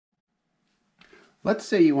Let's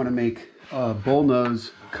say you want to make a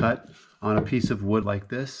bullnose cut on a piece of wood like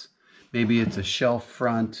this. Maybe it's a shelf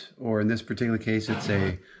front, or in this particular case, it's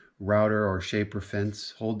a router or shaper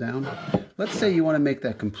fence hold down. Let's say you want to make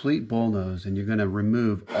that complete bullnose and you're going to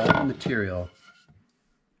remove all the material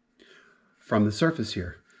from the surface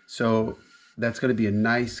here. So that's going to be a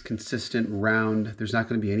nice, consistent, round. There's not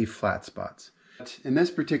going to be any flat spots. In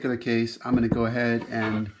this particular case, I'm going to go ahead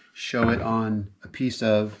and show it on a piece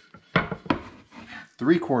of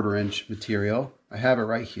 3/4 inch material. I have it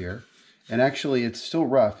right here. And actually it's still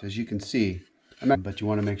rough, as you can see. But you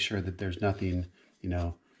want to make sure that there's nothing,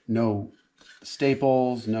 no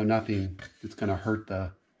staples, nothing that's going to hurt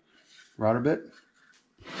the router bit.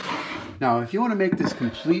 Now, if you want to make this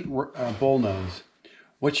complete bullnose,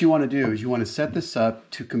 what you want to do is you want to set this up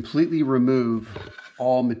to completely remove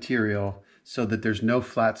all material so that there's no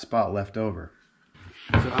flat spot left over.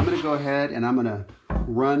 So I'm going to go ahead and I'm going to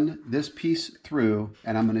run this piece through,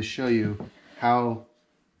 and I'm going to show you how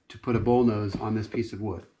to put a bullnose on this piece of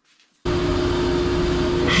wood.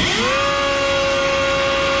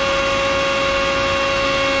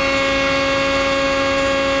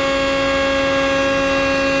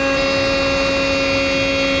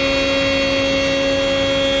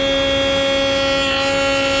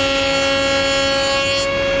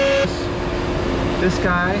 This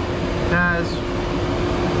guy has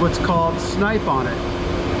what's called Snipe on it.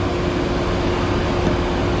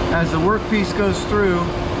 As the workpiece goes through,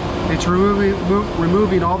 it's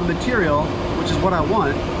removing all the material, which is what I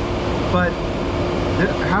want. But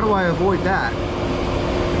how do I avoid that?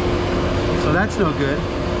 So that's no good.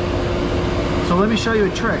 So let me show you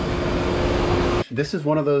a trick. This is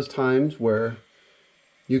one of those times where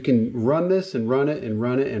you can run this and run it and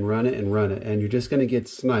run it and run it and run it, and you're just going to get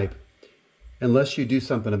snipe unless you do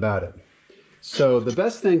something about it. So the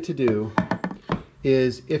best thing to do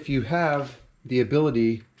is, if you have the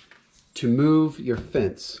ability to move your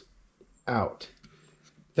fence out,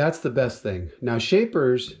 that's the best thing. Now,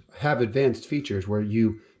 shapers have advanced features where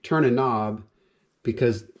you turn a knob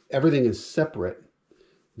because everything is separate.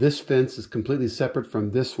 This fence is completely separate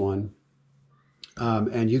from this one,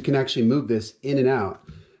 and you can actually move this in and out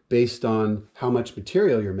based on how much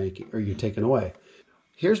material you're making or you're taking away.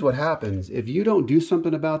 Here's what happens if you don't do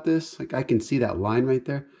something about this. Like, I can see that line right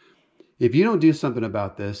there. If you don't do something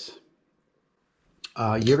about this,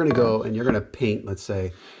 you're going to go and you're going to paint, let's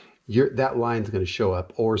say, that line's going to show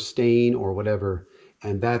up, or stain or whatever,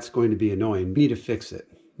 and that's going to be annoying. You need to fix it.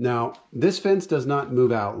 Now, this fence does not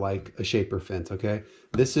move out like a shaper fence, okay?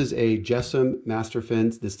 This is a Gesso master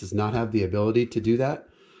fence. This does not have the ability to do that.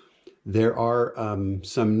 There are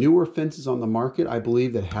some newer fences on the market, I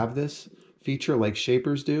believe, that have this feature like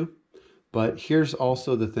shapers do. But here's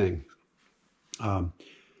also the thing.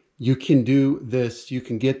 You can do this, you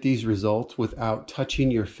can get these results without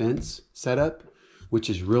touching your fence setup, which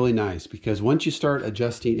is really nice, because once you start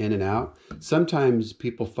adjusting in and out, sometimes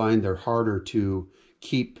people find they're harder to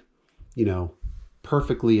keep,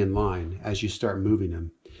 perfectly in line as you start moving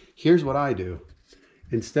them. Here's what I do.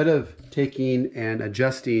 Instead of taking and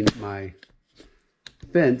adjusting my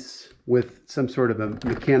fence with some sort of a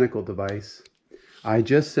mechanical device, I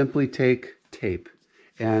just simply take tape.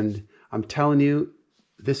 And I'm telling you,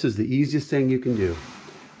 this is the easiest thing you can do.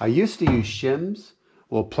 I used to use shims,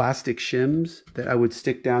 plastic shims that I would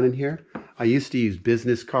stick down in here. I used to use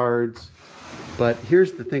business cards, but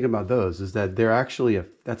here's the thing about those is that they're actually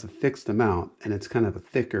that's a fixed amount, and it's kind of a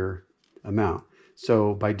thicker amount.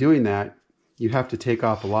 So by doing that, you have to take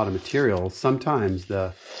off a lot of material. Sometimes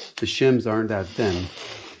the shims aren't that thin.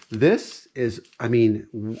 This is,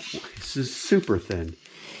 this is super thin.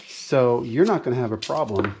 So you're not going to have a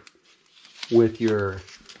problem with your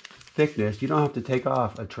thickness. You don't have to take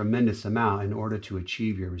off a tremendous amount in order to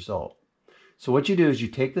achieve your result. So what you do is you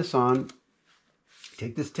take this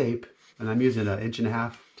tape, and I'm using an 1.5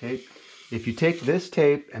 inch tape. If you take this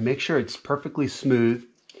tape and make sure it's perfectly smooth,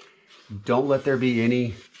 don't let there be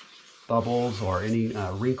any bubbles or any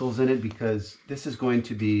wrinkles in it, because this is going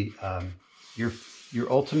to be your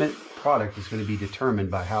ultimate product is going to be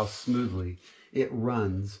determined by how smoothly it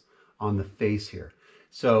runs on the face here.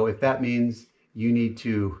 So if that means you need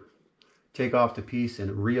to take off the piece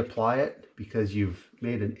and reapply it because you've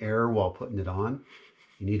made an error while putting it on,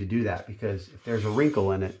 you need to do that, because if there's a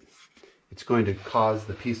wrinkle in it, it's going to cause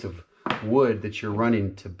the piece of wood that you're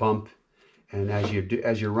running to bump, and as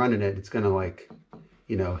you're running it, it's going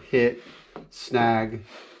to hit, snag.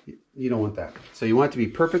 You don't want that. So you want it to be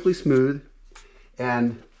perfectly smooth.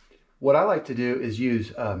 And what I like to do is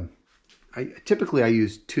use, typically I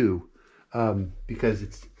use 2 because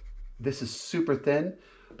this is super thin,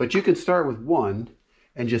 but you can start with 1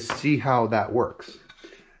 and just see how that works.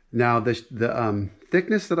 Now the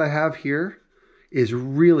thickness that I have here is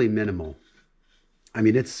really minimal. I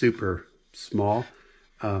mean, it's super small.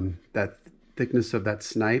 That thickness of that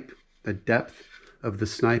snipe, the depth of the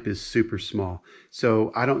snipe is super small.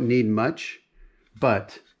 So I don't need much,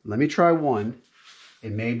 but let me try one.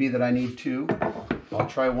 It may be that I need two. I'll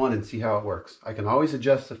try one and see how it works. I can always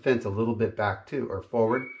adjust the fence a little bit back too, or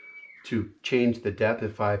forward, to change the depth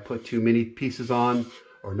if I put too many pieces on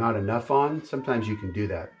or not enough on. Sometimes you can do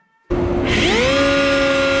that.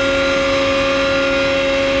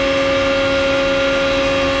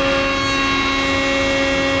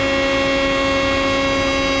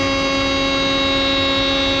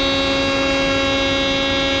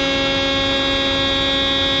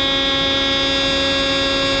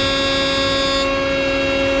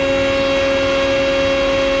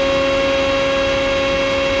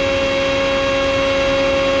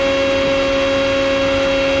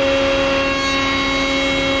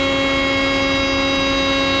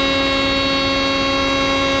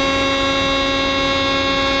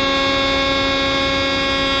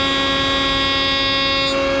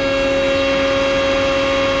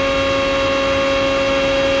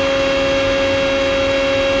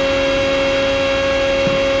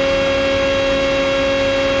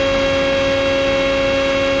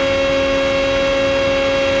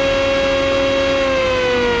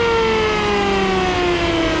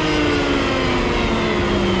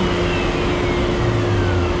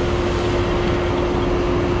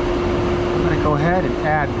 Go ahead and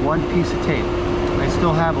add one piece of tape. I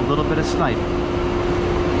still have a little bit of snipe.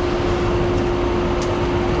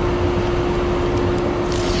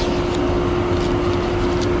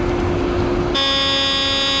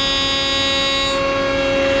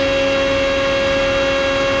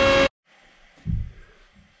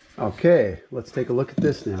 Okay, let's take a look at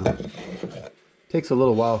this now. Takes a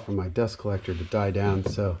little while for my dust collector to die down,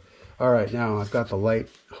 so all right, now I've got the light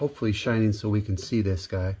hopefully shining so we can see this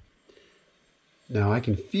guy. Now I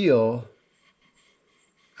can feel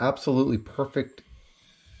absolutely perfect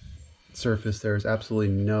surface. There's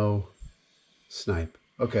absolutely no snipe.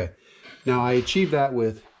 Okay, now I achieved that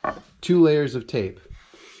with 2 layers of tape.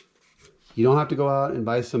 You don't have to go out and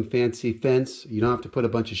buy some fancy fence. You don't have to put a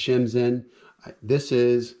bunch of shims in. This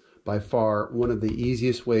is by far one of the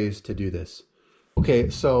easiest ways to do this. Okay,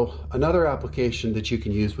 so another application that you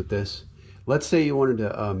can use with this, let's say you wanted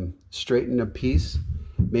to straighten a piece.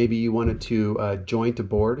 Maybe you wanted to joint a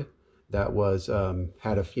board that was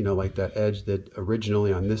had a, you know, like that edge that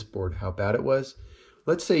originally on this board, how bad it was.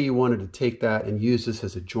 Let's say you wanted to take that and use this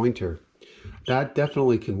as a jointer. That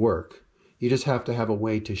definitely can work. You just have to have a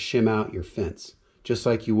way to shim out your fence, just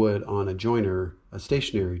like you would on a joiner, a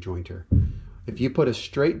stationary jointer. If you put a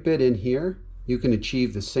straight bit in here, you can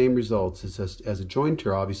achieve the same results as a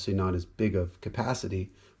jointer, obviously not as big of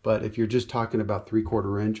capacity, but if you're just talking about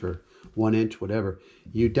 3/4 inch or 1 inch, whatever,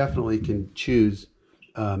 you definitely can choose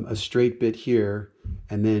a straight bit here,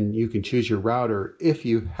 and then you can choose your router if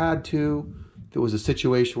you had to. If it was a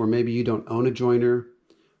situation where maybe you don't own a joiner,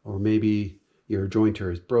 or maybe your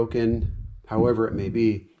jointer is broken, however it may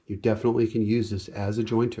be, you definitely can use this as a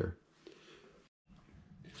jointer.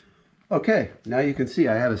 Okay, now you can see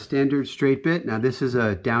I have a standard straight bit. Now this is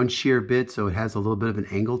a down shear bit, so it has a little bit of an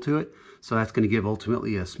angle to it. So that's going to give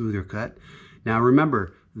ultimately a smoother cut. Now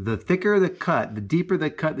remember, the thicker the cut, the deeper the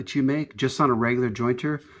cut that you make just on a regular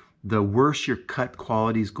jointer, the worse your cut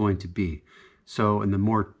quality is going to be. So, and the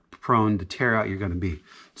more prone to tear out you're going to be.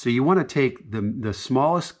 So you want to take the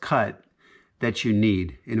smallest cut that you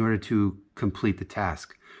need in order to complete the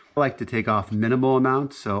task. I like to take off minimal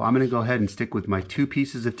amounts, so I'm going to go ahead and stick with my 2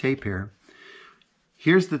 pieces of tape here.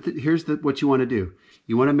 Here's what you want to do.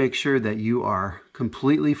 You want to make sure that you are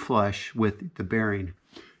completely flush with the bearing.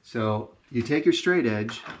 So you take your straight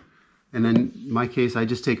edge, and then in my case I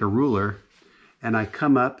just take a ruler and I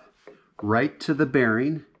come up right to the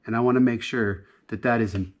bearing, and I want to make sure that that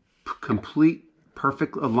is in complete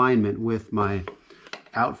perfect alignment with my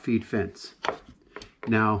outfeed fence.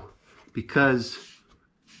 Now, because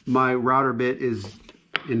my router bit is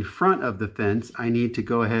in front of the fence, I need to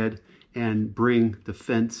go ahead and bring the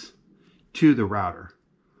fence to the router.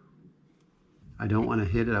 I don't want to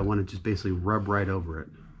hit it, I want to just basically rub right over it.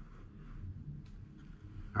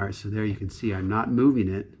 All right, so there you can see I'm not moving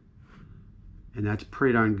it, and that's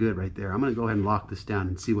pretty darn good right there. I'm going to go ahead and lock this down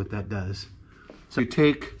and see what that does. So you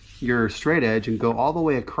take your straight edge and go all the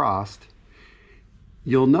way across.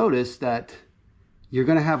 You'll notice that you're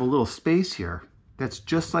going to have a little space here. That's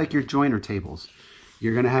just like your joiner tables.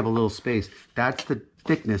 You're going to have a little space. That's the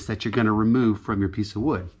thickness that you're going to remove from your piece of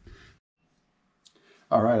wood.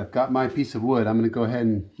 All right, I've got my piece of wood. I'm going to go ahead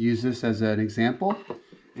and use this as an example.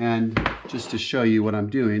 And just to show you what I'm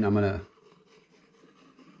doing, I'm going to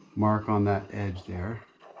mark on that edge there.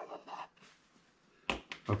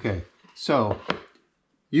 Okay, so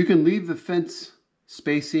you can leave the fence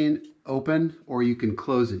spacing open or you can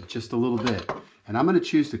close it just a little bit. And I'm going to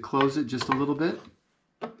choose to close it just a little bit.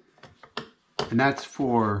 And that's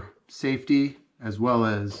for safety, as well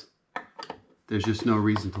as there's just no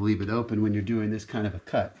reason to leave it open when you're doing this kind of a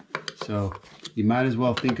cut. So you might as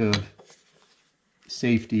well think of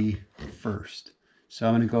safety first. So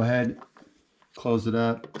I'm going to go ahead, close it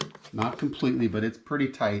up, not completely, but it's pretty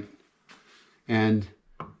tight. And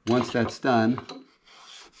once that's done,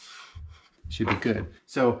 it should be good.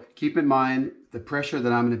 So keep in mind, the pressure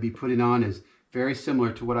that I'm going to be putting on is very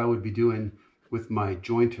similar to what I would be doing with my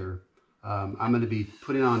jointer. I'm going to be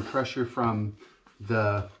putting on pressure from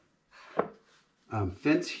the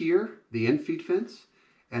fence here, the in-feed fence.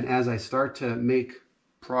 And as I start to make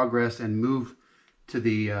progress and move to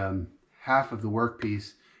the half of the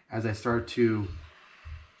workpiece, as I start to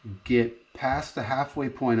get past the halfway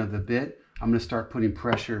point of the bit, I'm going to start putting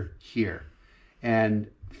pressure here and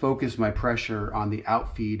focus my pressure on the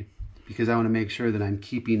outfeed, because I want to make sure that I'm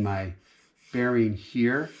keeping my bearing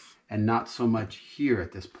here and not so much here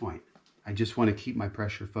at this point. I just want to keep my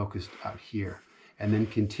pressure focused out here and then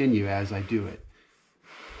continue as I do it.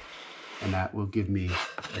 And that will give me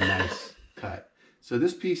a nice cut. So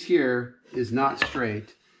this piece here is not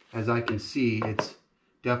straight. As I can see, it's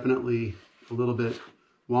definitely a little bit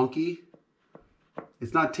wonky.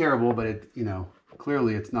 It's not terrible, but it, you know,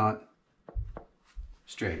 clearly it's not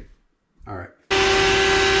straight. All right.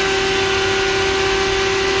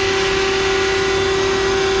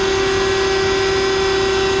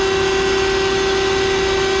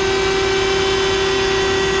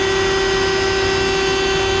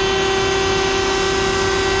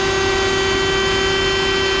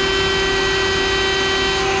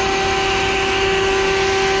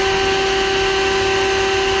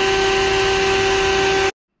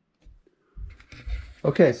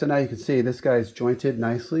 Okay, so now you can see this guy's jointed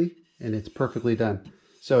nicely and it's perfectly done.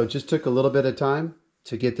 So it just took a little bit of time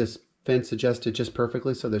to get this fence adjusted just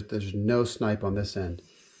perfectly so that there's no snipe on this end.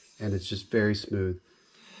 And it's just very smooth.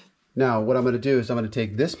 Now what I'm going to do is I'm going to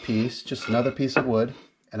take this piece, just another piece of wood,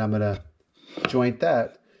 and I'm going to joint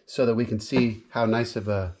that so that we can see how nice of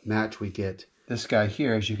a match we get. This guy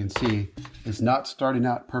here, as you can see, is not starting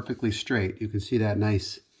out perfectly straight. You can see that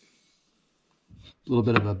nice little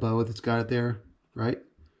bit of a bow that's got it there. Right?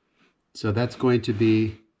 So that's going to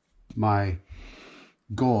be my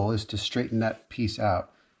goal, is to straighten that piece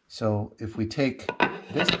out. So if we take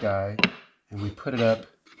this guy and we put it up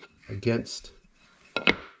against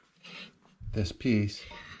this piece,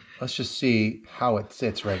 let's just see how it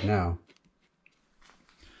sits right now.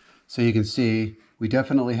 So you can see we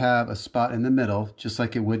definitely have a spot in the middle, just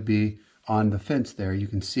like it would be on the fence there. You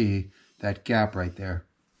can see that gap right there.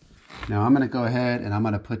 Now I'm going to go ahead and I'm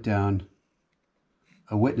going to put down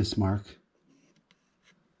a witness mark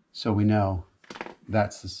so we know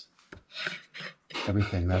that's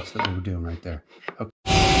everything. That's what we're doing right there. Okay.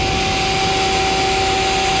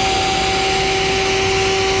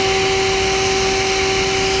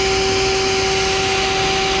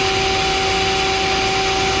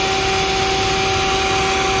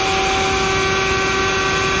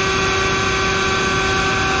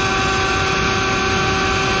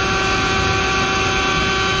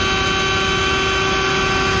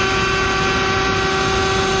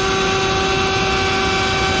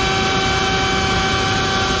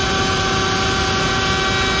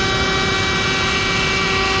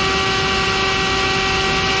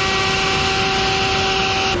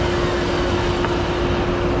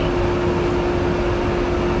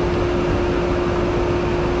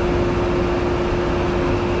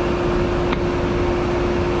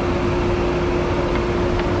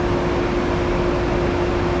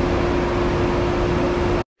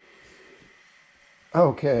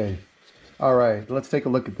 Okay, all right, let's take a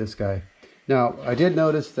look at this guy. Now, I did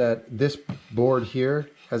notice that this board here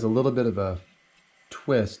has a little bit of a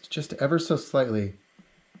twist, just ever so slightly. You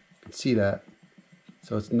can see that.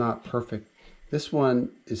 So it's not perfect. This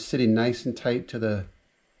one is sitting nice and tight to the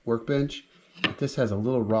workbench, but this has a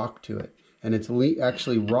little rock to it, and it's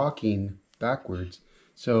actually rocking backwards.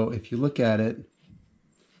 So if you look at it,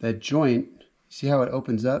 that joint, see how it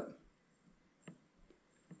opens up?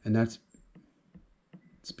 And it's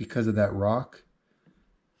because of that rock.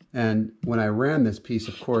 And when I ram this piece,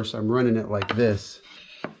 of course, I'm running it like this.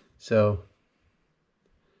 So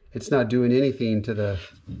it's not doing anything to the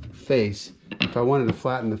face. If I wanted to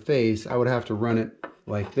flatten the face, I would have to run it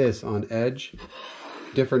like this on edge.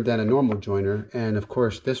 different than a normal joiner. And of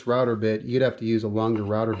course, this router bit, you'd have to use a longer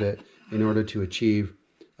router bit in order to achieve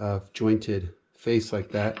a jointed face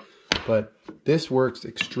like that. But this works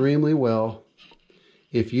extremely well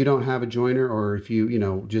if you don't have a joiner, or if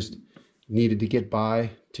you just needed to get by,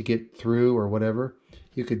 to get through or whatever.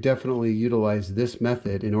 You could definitely utilize this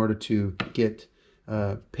method in order to get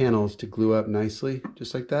panels to glue up nicely,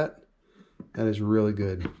 just like that. That is really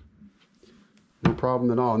good. No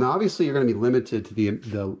problem at all. Now, obviously, you're going to be limited to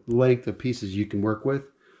the length of pieces you can work with.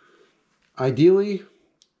 Ideally,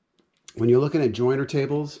 when you're looking at joiner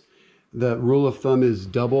tables, the rule of thumb is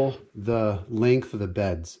double the length of the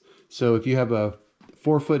beds. So if you have a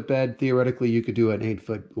 4-foot bed, theoretically, you could do an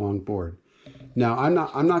 8-foot long board. Now, I'm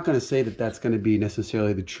not going to say that that's going to be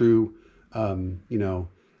necessarily the true,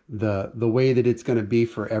 the way that it's going to be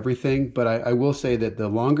for everything. But I will say that the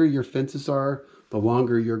longer your fences are, the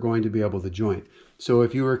longer you're going to be able to joint. So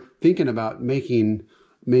if you were thinking about making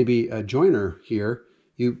maybe a joiner here,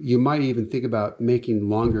 you might even think about making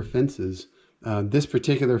longer fences. This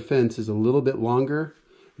particular fence is a little bit longer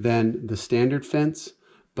than the standard fence,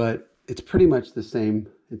 but it's pretty much the same.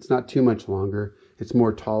 It's not too much longer. It's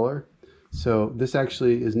more taller. So this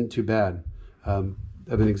actually isn't too bad of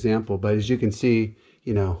an example. But as you can see,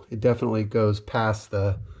 it definitely goes past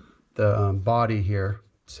the body here.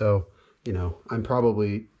 So, I'm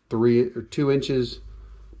probably 3 or 2 inches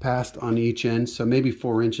past on each end. So maybe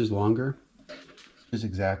 4 inches longer. Just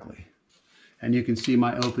exactly. And you can see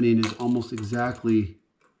my opening is almost exactly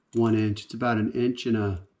 1 inch. It's about 1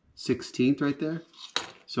 1/16 inches right there.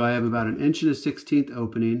 So I have about 1 1/16 inch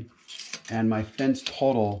opening, and my fence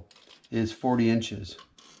total is 40 inches.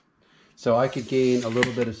 So I could gain a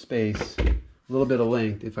little bit of space, a little bit of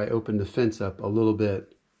length if I open the fence up a little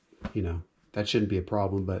bit. That shouldn't be a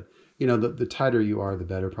problem, but the tighter you are, the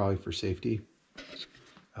better, probably for safety.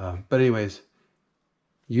 But anyways,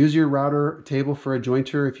 use your router table for a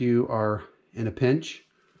jointer if you are in a pinch,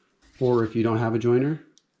 or if you don't have a joiner,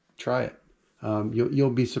 try it. You'll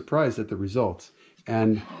be surprised at the results.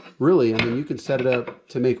 And really, you can set it up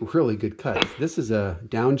to make really good cuts. This is a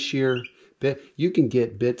down shear bit. You can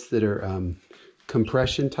get bits that are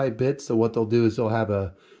compression type bits. So what they'll do is they'll have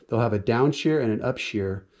a down shear and an up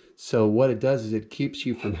shear. So what it does is it keeps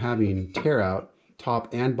you from having tear out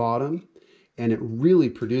top and bottom, and it really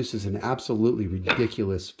produces an absolutely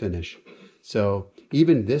ridiculous finish. So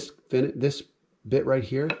even this bit right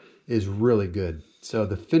here is really good. So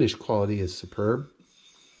the finish quality is superb.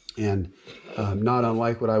 And not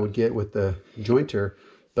unlike what I would get with the jointer.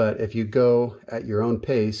 But if you go at your own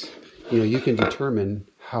pace, you can determine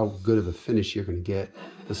how good of a finish you're going to get.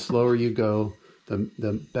 The slower you go,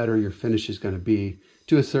 the better your finish is going to be,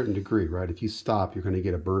 to a certain degree, right? If you stop, you're going to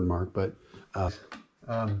get a burn mark. But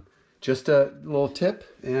just a little tip,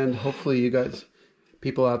 and hopefully you guys,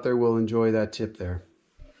 people out there, will enjoy that tip there.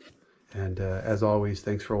 And as always,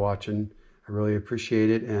 thanks for watching. I really appreciate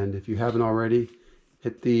it. And if you haven't already,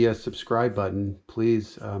 hit the subscribe button,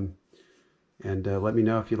 please, and let me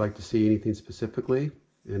know if you'd like to see anything specifically,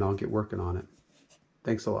 and I'll get working on it.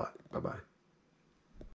 Thanks a lot. Bye-bye.